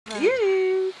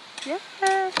You.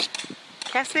 Yeah.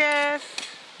 Cassius.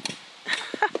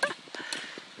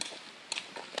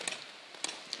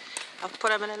 I'll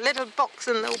put them in a little box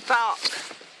and they'll bark.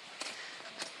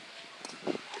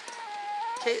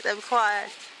 Keep them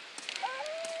quiet.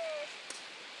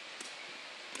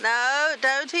 No,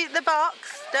 don't eat the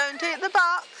box. Don't eat the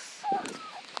box.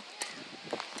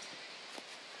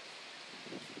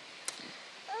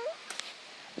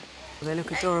 They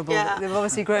look adorable. Yeah. They've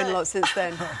obviously grown a lot since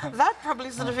then. That probably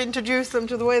sort of introduced them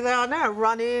to the way they are now,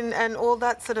 running and all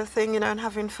that sort of thing, you know, and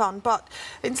having fun. But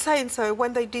in saying so,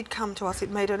 when they did come to us,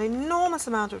 it made an enormous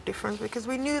amount of difference because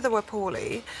we knew they were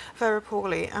poorly, very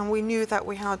poorly, and we knew that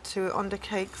we had to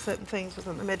undertake certain things with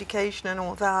them, the medication and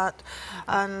all that,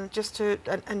 and just to,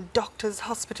 and doctors,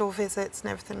 hospital visits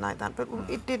and everything like that. But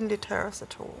it didn't deter us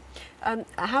at all.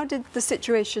 How did the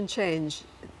situation change?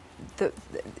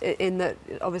 In that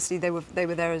obviously they were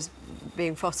there as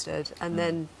being fostered, and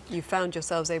then you found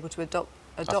yourselves able to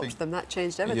adopt them. That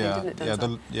changed everything, didn't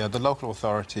it? The local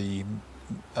authority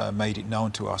made it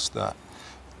known to us that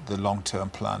the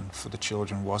long-term plan for the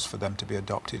children was for them to be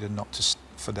adopted and not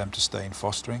for them to stay in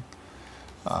fostering.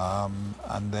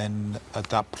 And then at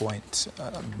that point,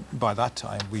 by that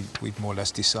time, we'd more or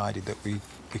less decided that we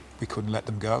couldn't let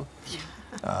them go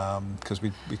because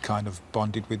we kind of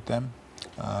bonded with them.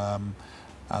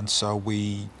 And so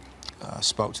we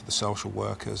spoke to the social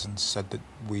workers and said that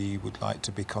we would like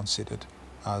to be considered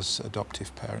as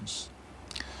adoptive parents,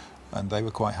 and they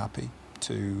were quite happy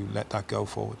to let that go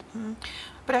forward.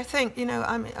 But I think, you know,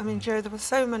 I mean, Joe, there were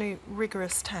so many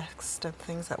rigorous tests and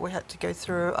things that we had to go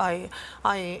through. I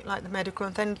like the medical,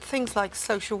 and then things like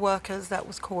social workers that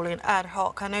was calling ad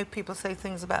hoc. I know people say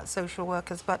things about social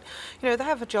workers, but, you know, they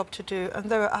have a job to do,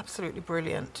 and they were absolutely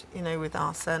brilliant, you know, with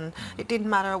us. And it didn't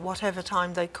matter whatever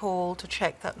time they called to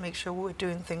check that, make sure we were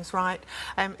doing things right.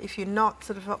 If you're not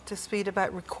sort of up to speed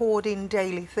about recording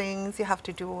daily things, you have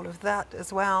to do all of that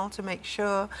as well to make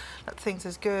sure that things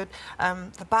is good.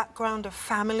 The background of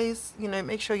families, you know,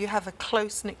 make sure you have a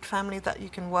close-knit family that you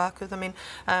can work with. I mean,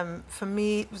 for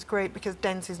me, it was great because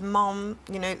Denzi's mom,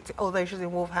 you know, although she's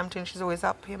in Wolverhampton, she's always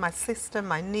up here, my sister,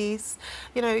 my niece,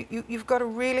 you know, you've got to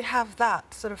really have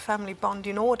that sort of family bond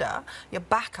in order, your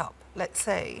backup, let's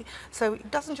say. So it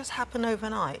doesn't just happen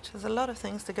overnight. There's a lot of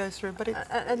things to go through, but it's...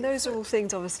 and those are all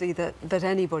things, obviously, that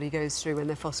anybody goes through when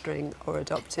they're fostering or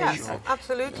adopting. Yes,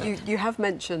 absolutely. You have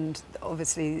mentioned,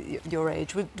 obviously, your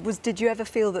age. Did you ever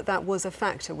feel that that was a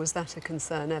factor? Was that a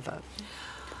concern ever?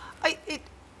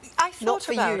 I thought Not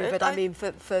for about you, it, but I mean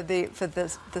for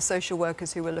the social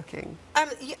workers who were looking.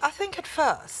 I think at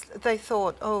first they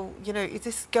thought, oh, you know, is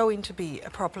this going to be a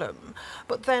problem?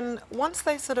 But then once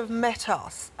they sort of met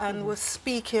us and were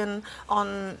speaking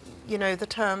on, you know, the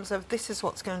terms of this is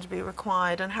what's going to be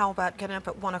required and how about getting up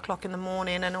at 1 o'clock in the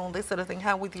morning and all this sort of thing,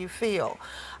 how would you feel?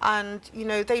 And, you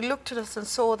know, they looked at us and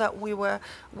saw that we were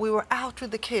out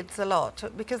with the kids a lot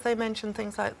because they mentioned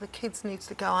things like the kids needs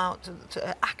to go out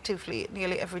actively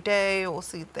nearly every day or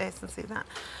see this and see that.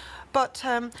 But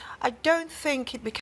I don't think it became